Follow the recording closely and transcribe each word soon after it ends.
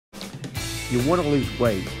You want to lose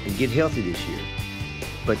weight and get healthy this year,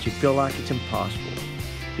 but you feel like it's impossible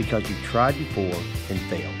because you've tried before and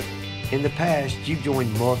failed. In the past, you've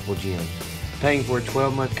joined multiple gyms, paying for a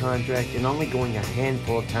 12-month contract and only going a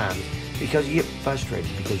handful of times because you get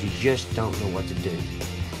frustrated because you just don't know what to do.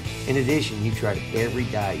 In addition, you've tried every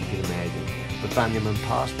diet you can imagine, but find them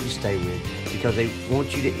impossible to stay with because they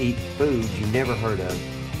want you to eat foods you never heard of,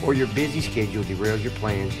 or your busy schedule derails your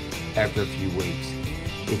plans after a few weeks.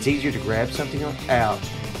 It's easier to grab something out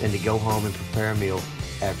than to go home and prepare a meal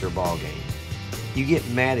after a ball game. You get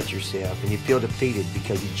mad at yourself and you feel defeated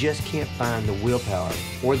because you just can't find the willpower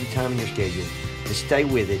or the time in your schedule to stay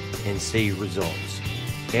with it and see results.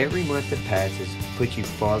 Every month that passes puts you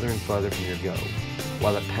farther and farther from your goal,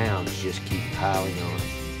 while the pounds just keep piling on.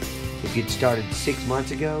 If you'd started 6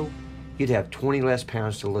 months ago, you'd have 20 less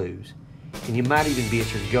pounds to lose, and you might even be at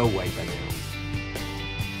your goal weight by now.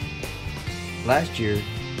 Last year,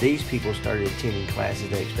 these people started attending classes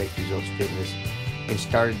at Expect Results Fitness and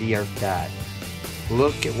started the Earth Diet.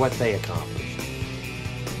 Look at what they accomplished.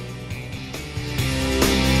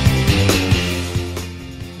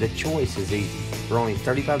 The choice is easy. For only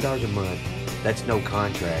 $35 a month, that's no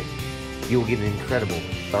contract, you will get an incredible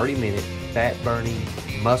 30-minute fat-burning,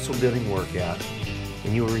 muscle-building workout,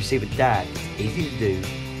 and you will receive a diet that's easy to do,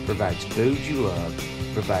 provides foods you love,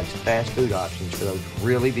 provides fast food options for those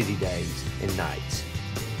really busy days and nights.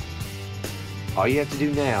 All you have to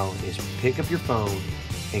do now is pick up your phone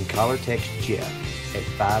and call or text Jeff at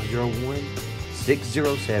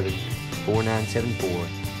 501-607-4974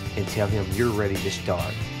 and tell him you're ready to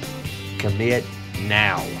start. Commit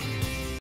now.